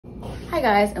Hi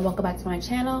guys, and welcome back to my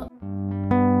channel.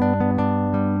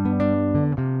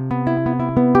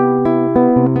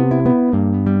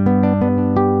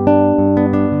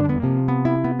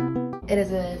 It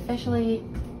is officially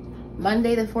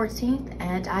Monday the 14th,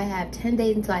 and I have 10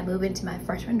 days until I move into my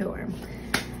freshman dorm.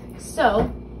 So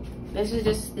this is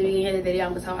just the beginning of the video.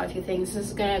 I'm gonna talk about a few things. This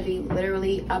is gonna be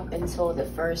literally up until the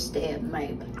first day of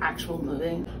my actual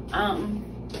moving.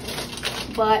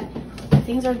 But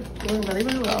things are going really,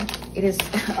 really well. It is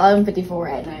 11:54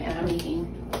 at night and I'm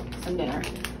eating some dinner.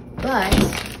 But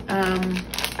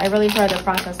I really started the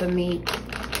process of me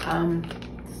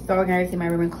throwing everything in my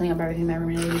room and cleaning up everything in my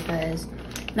room today, because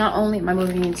not only am I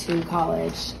moving into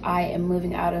college, I am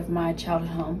moving out of my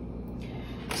childhood home.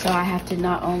 So I have to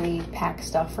not only pack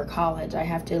stuff for college, I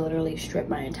have to literally strip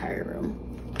my entire room,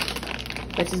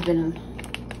 which was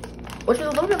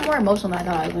a little bit more emotional than I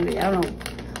thought I was gonna be. I don't know.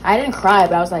 I didn't cry,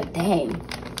 but I was like, dang.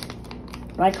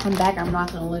 When I come back, I'm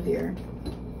not gonna live here.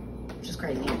 Which is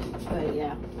crazy, but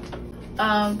yeah.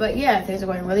 Things are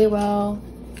going really well.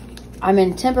 I'm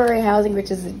in temporary housing, which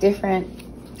is a different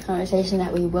conversation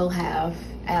that we will have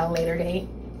at a later date.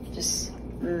 Just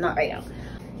not right now.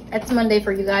 That's Monday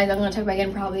for you guys. I'm gonna talk about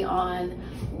again probably on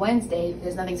Wednesday,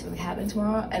 because nothing's really happening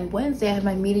tomorrow. And Wednesday, I have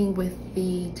my meeting with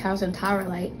the TOWSON Tower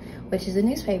Light, which is a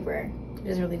newspaper. It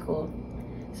is really cool.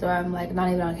 So I'm like not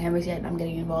even on campus yet, and I'm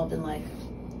getting involved in like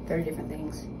 30 different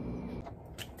things.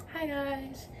 Hi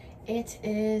guys, it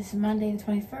is Monday the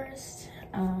 21st,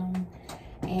 and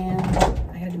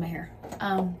I gotta do my hair.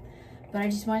 But I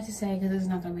just wanted to say, because this is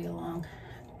not gonna be a long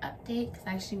update, because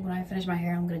actually when I finish my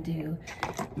hair, I'm gonna do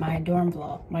my dorm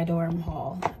vlog, my dorm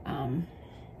haul, and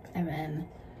then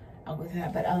I'll go through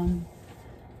that. But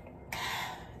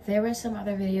there were some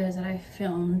other videos that I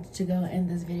filmed to go in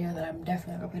this video that I'm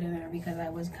definitely gonna put in there, because I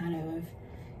was kind of,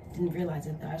 didn't realize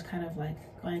it, I was kind of like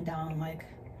going down, like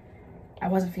I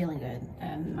wasn't feeling good,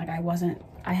 and like I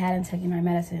hadn't taken my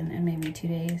medicine in maybe 2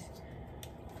 days.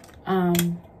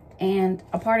 And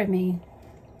a part of me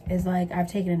is like, I've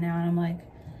taken it now, and I'm like,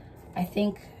 I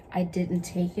think I didn't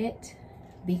take it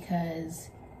because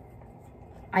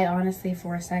I honestly,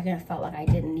 for a second, felt like I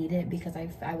didn't need it, because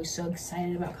I was so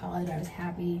excited about college. I was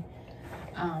happy.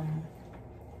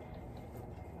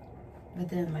 But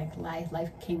then like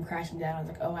life came crashing down. I was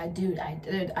like, oh, I do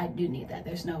need that.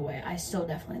 There's no way. I still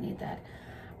definitely need that.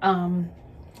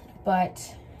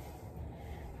 But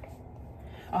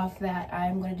off that,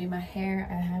 I'm going to do my hair.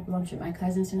 I have lunch with my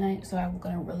cousins tonight, so I'm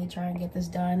going to really try and get this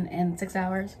done in 6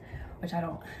 hours, which I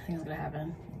don't think is going to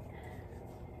happen.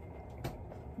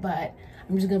 But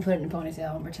I'm just gonna put it in a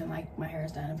ponytail and pretend like my hair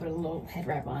is done and put a little head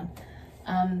wrap on.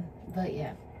 But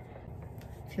yeah,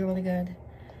 feel really good.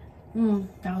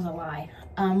 That was a lie.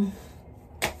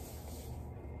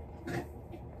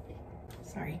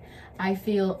 Sorry. I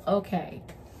feel okay.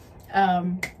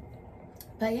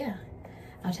 But yeah,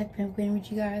 I'll check back in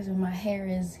with you guys when my hair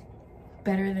is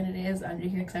better than it is under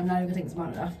here, because I'm not even gonna take this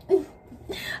bonnet off.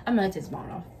 I'm gonna take this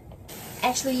bonnet off.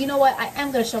 Actually, you know what? I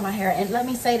am gonna show my hair, and let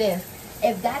me say this.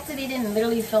 If that's it, it didn't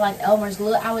literally feel like Elmer's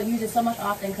glue, I would use it so much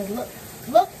often, because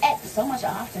look at so much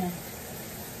often.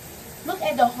 Look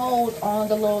at the hold on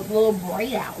the little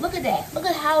braid out. Look at that. Look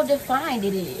at how defined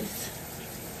it is.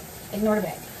 Ignore the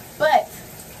back. But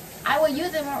I would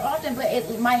use it more often, but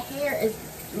my hair is,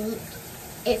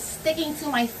 it's sticking to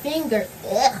my finger.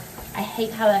 Ugh. I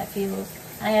hate how that feels.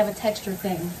 I have a texture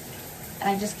thing, and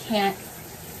I just can't.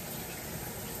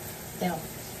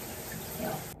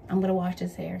 I'm gonna wash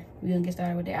this hair. We're gonna get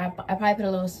started with it. I probably put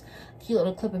a cute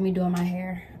little clip of me doing my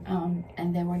hair,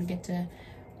 and then we're gonna get to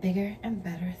bigger and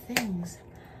better things.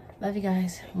 Love you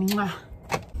guys. Mwah.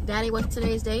 Daddy, what's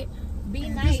today's date? Be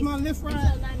nice. This my lift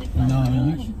ride? No.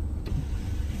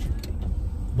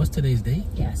 What's today's date?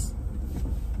 Yes.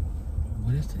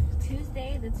 What is today?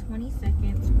 Tuesday the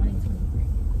 22nd, 2023.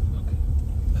 Okay,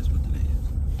 that's what today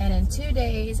is. And in 2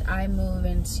 days, I move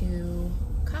into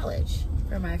college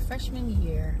for my freshman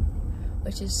year,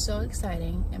 which is so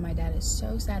exciting, and my dad is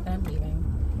so sad that I'm leaving.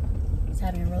 He's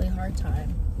having a really hard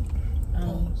time.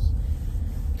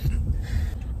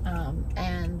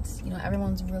 And you know,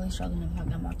 everyone's really struggling with how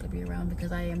I'm not gonna be around,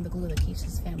 because I am the glue that keeps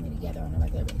his family together on a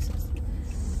regular basis.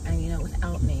 And you know,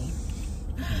 without me,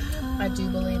 I do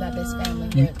believe that this family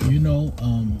would. You know,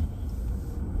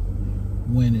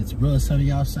 when it's real sunny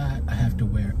outside, I have to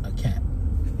wear a cap.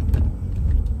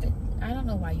 I don't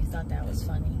know why you thought that was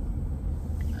funny.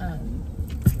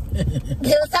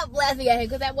 Stop laughing at him,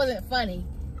 because that wasn't funny.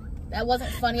 That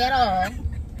wasn't funny at all.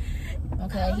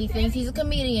 Okay, he thinks he's a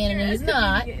comedian, and he's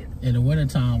not. In the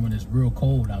wintertime, when it's real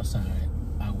cold outside,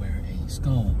 I wear a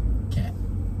skull cap.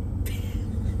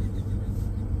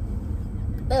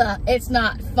 It's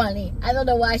not funny. I don't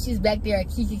know why she's back there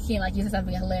kiki like you said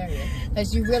something hilarious.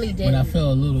 Because you really did. When I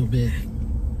feel a little bit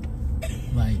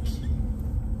like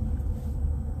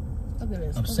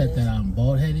upset that I'm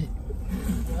bald headed.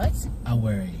 What? I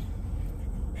wear a.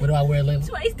 What do I wear, Layla?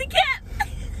 Twice the cap.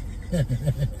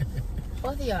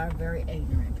 Both of y'all are very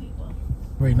ignorant people.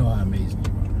 Ray, know how amazing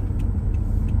you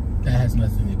are. That has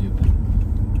nothing to do with it.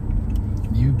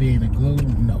 You being a glue,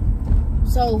 no.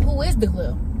 So who is the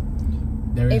glue?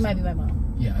 It might be my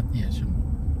mom. Yeah, sure.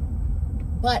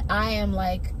 But I'm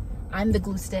the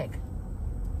glue stick.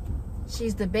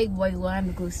 She's the big boy glue, I'm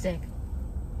the glue stick.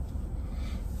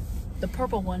 The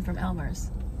purple one from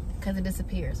Elmer's. Because it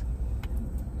disappears.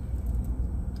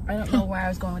 I don't know where I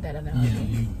was going with that analogy.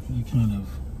 Yeah, you kind of...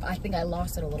 I think I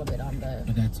lost it a little bit on the...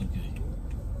 But that's okay.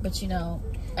 But you know,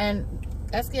 and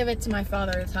let's give it to my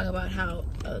father to talk about how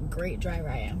a great driver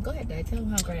I am. Go ahead, Dad. Tell him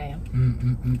how great I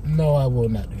am. No, I will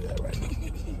not do that right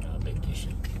now. I'll make you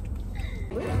shit.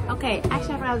 Okay,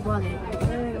 actually I forgot I was vlogging.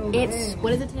 It's,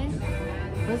 what is it today?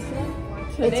 What is it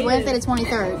today? It's Wednesday the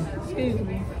 23rd. Excuse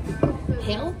me.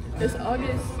 Hell? It's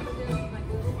August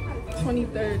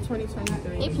 23rd,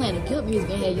 2023. They playing the good music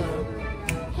ahead, y'all.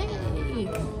 Hey.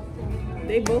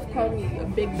 They both called me a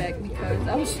big back because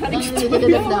I was trying to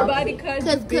get nobody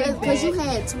because you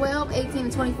had 12, 18,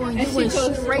 and 24 and you went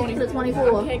straight to the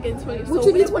 24. I can't get 20. What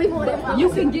you need 24? You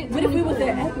can get, what if we was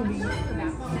at Applebee's?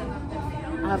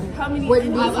 How many?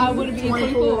 I would be in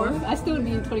 24. I still would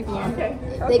be in 24. Okay.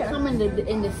 They come in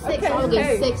the 6, I'll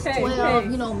get 6,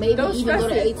 12, you know, maybe even go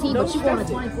to 18, but you going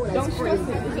to 24, that's crazy.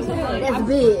 That's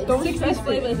big. Don't stress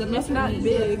flavors, that's not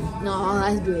big. No,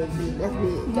 that's big. That's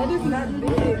big. That is not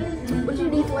big. But you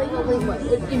need 24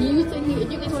 wings. If you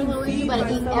get 24 wings, you better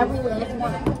eat every last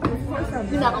one.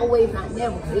 You're not always, not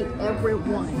never, eat every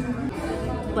one.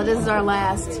 But this is our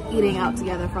last eating out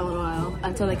together for a little while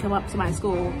until they come up to my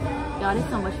school. Y'all, there's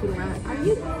so much food around. Are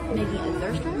you making a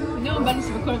thirst trap? No, I'm about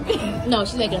to record. No,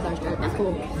 she's making a thirst trap. That's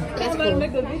cool. That's cool. I'm about to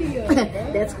make a video.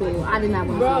 That's cool. I did not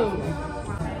want to. Bro.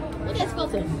 Look at this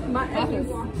filter. My ex.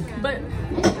 But.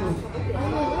 You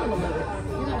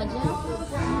got a gel?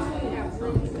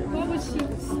 What was she?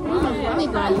 Let me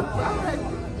buy you.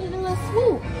 You know what?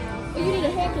 Swoop. You need a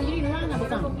haircut. You need a roundup or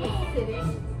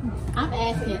something. I'm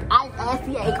asking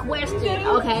a question.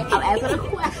 Okay, I'm asking a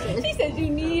question. She said you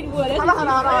need one. Hold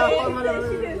on.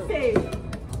 She didn't say.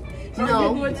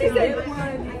 No. She said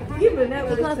give that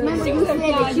because remember you said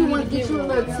that you want to get you a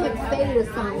little tip fade or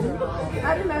something.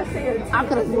 I did not say it. I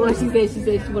could have sworn she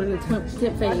said she wanted a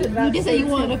tip fade. You did say you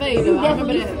wanted a fade though. I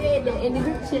remember that. You said that, and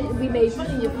then we made fun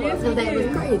of you because that was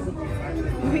crazy.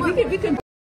 We could.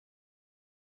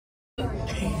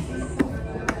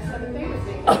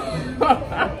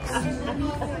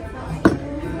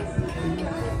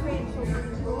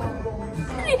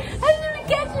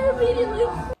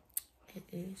 It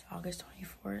is August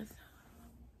 24th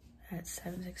at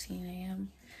 7:16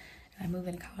 a.m. and I move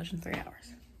into college in 3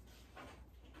 hours.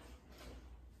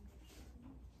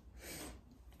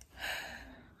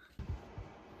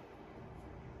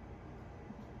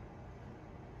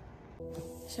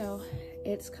 So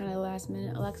it's kind of last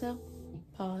minute. Alexa,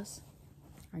 pause.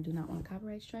 I do not want a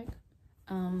copyright strike.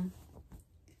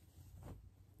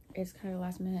 It's kind of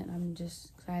last minute. I'm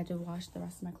just excited to wash the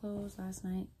rest of my clothes last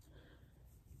night.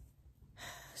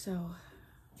 So,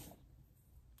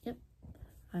 yep,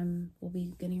 we'll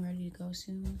be getting ready to go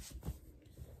soon,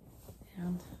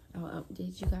 and I'll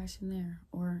update you guys from there.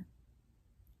 Or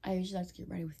I usually like to get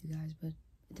ready with you guys, but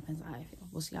it depends on how I feel.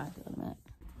 We'll see how I feel in a minute.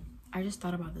 I just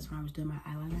thought about this when I was doing my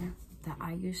eyeliner, that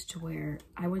I used to wear,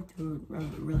 I went through a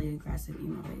really aggressive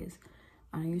emo phase,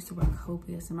 and I used to wear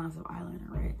copious amounts of eyeliner,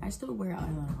 right? I still wear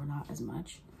eyeliner, but not as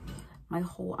much. My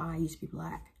whole eye used to be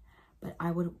black, but I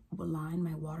would line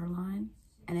my waterline,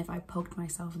 and if I poked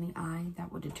myself in the eye,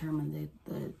 that would determine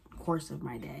the course of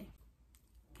my day.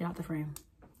 Get out the frame.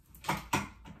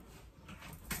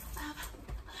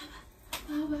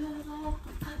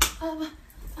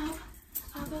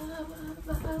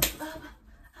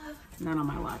 Not on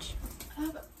my watch.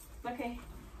 Okay.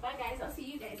 Bye, guys. I'll see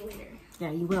you guys later.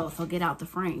 Yeah, you will. So get out the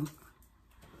frame.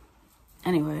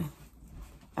 Anyway,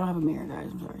 I don't have a mirror, guys.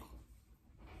 I'm sorry.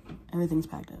 Everything's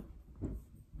packed up.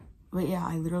 But yeah,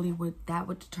 I literally that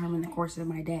would determine the course of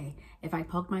my day. If I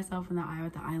poked myself in the eye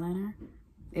with the eyeliner,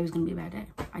 it was going to be a bad day.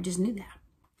 I just knew that.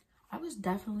 I was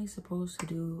definitely supposed to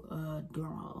do a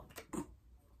dorm haul.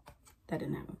 That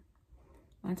didn't happen.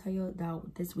 When I tell you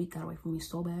that this week got away from me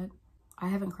so bad, I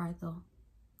haven't cried though.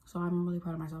 So I'm really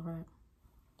proud of myself for it.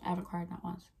 I haven't cried, not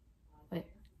once. Wait,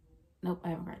 nope, I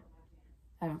haven't cried.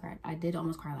 I haven't cried. I did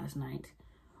almost cry last night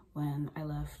when I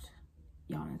left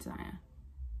Yana and Tanaya.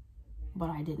 but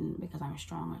I didn't because I'm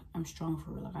strong. I'm strong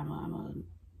for real. Like I'm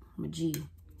a G.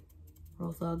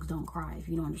 Real thugs don't cry, if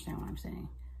you don't understand what I'm saying.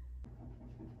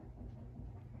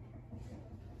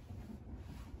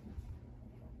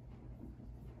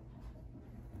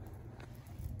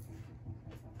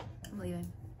 I'm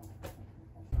leaving.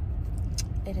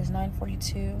 It is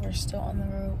 9:42. We're still on the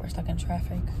road. We're stuck in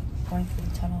traffic, going through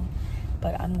the tunnel.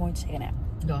 But I'm going to take a nap.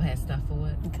 Y'all had stuff for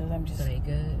it? Because I'm just. So they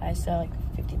good? I still like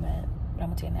 50 minutes, but I'm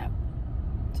gonna take a nap.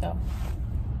 So,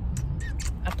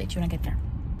 update you when I get there.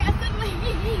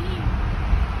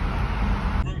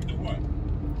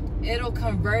 It'll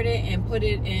convert it and put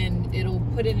it in. It'll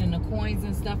put it in the coins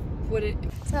and stuff. Put it.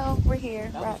 So we're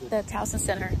here. We're at the TOWSON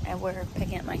Center, and we're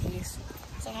picking up my keys.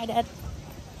 Say hi, Dad.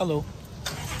 Hello.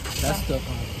 That's the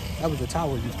that was the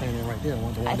tower you standing right there. The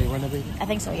one they renovated. I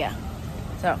think so. Yeah.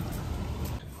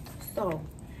 So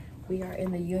we are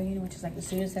in the Union, which is like the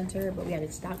student center, but we had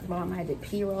to stop the mom. I had to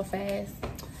pee real fast.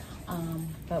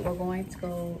 But we're going to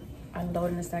go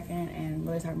unload in a second and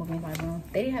really start moving my room.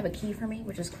 They didn't have a key for me,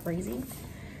 which is crazy.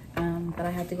 But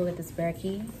I had to go get the spare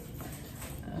key.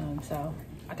 So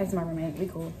I texted my roommate. We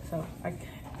cool. So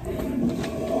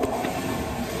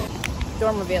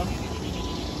dorm reveal.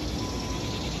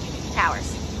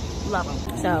 Towers. Love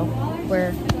them. So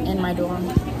we're in my dorm.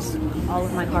 All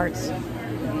of my carts.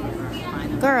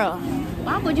 Girl,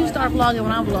 why would you start vlogging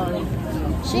when I'm vlogging?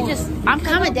 She just, I'm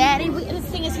coming, Daddy. This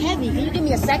thing is heavy. Can you give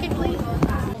me a second, please?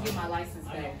 Get my license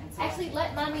back. Actually,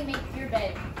 let Mommy make your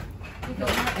bed. It's a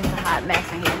hot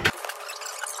mess in here.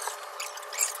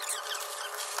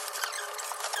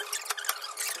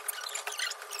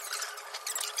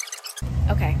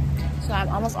 Okay, so I'm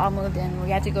almost all moved in. We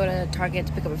had to go to Target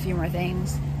to pick up a few more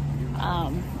things.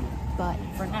 But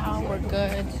for now, we're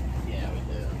good.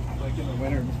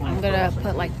 I'm gonna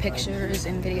put like pictures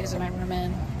and videos of my room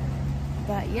in.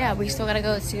 But yeah, we still gotta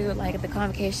go to like the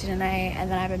convocation tonight, and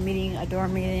then I have a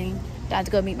dorm meeting. I have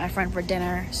to go meet my friend for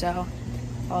dinner, so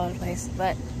all over the place.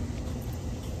 But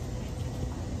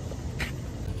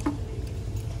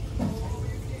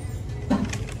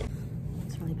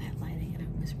it's really bad lighting and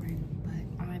I'm whispering,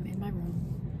 but I'm in my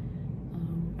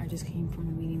room. I just came from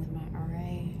a meeting with my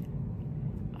RA.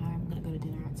 I'm gonna go to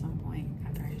dinner at some point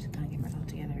after I just kind of get myself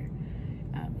together,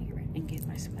 get ready and get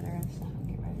my sweater and stuff and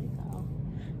get ready to go.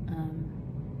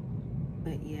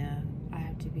 But yeah, I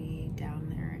have to be down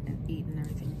there and eat and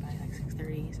everything by like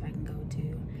 6:30 so I can go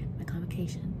to my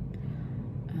convocation.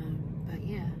 But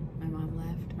yeah, my mom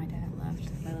left, my dad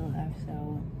left, my little left,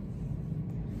 so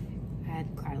I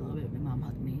had cried a little bit. My mom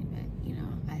hugged me, but you know,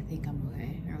 I think I'm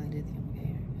okay. I really do think I'm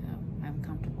okay. I'm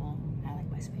comfortable. I like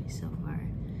my space so far.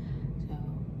 So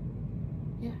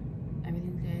yeah,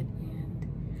 everything's good, and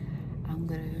I'm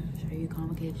gonna show you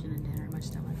convocation and dinner, much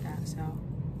stuff like that. So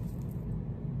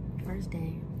first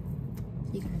day,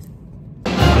 see you guys.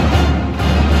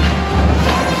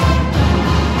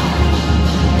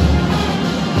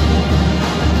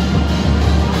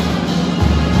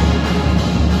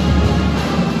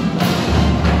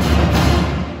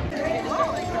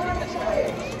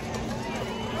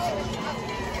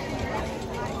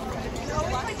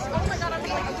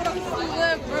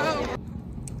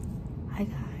 Hi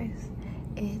guys,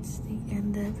 it's the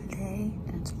end of the day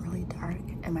and it's really dark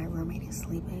and my roommate is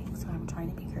sleeping, so I'm trying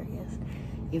to be courteous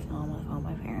even though I'm on the phone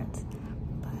with my parents.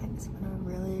 But it's been a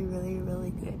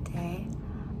really good day.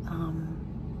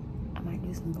 I might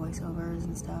do some voiceovers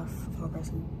and stuff over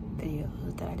some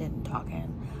videos that I didn't talk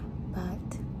in,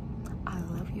 but I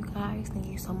love you guys. Thank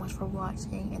you so much for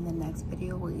watching, and the next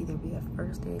video will either be a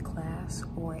first day of class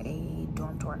or a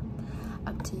dorm tour.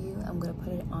 Up to you. I'm gonna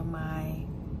put it on my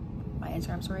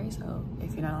Instagram story, so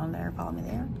if you're not on there, follow me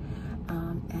there.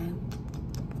 And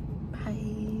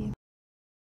bye.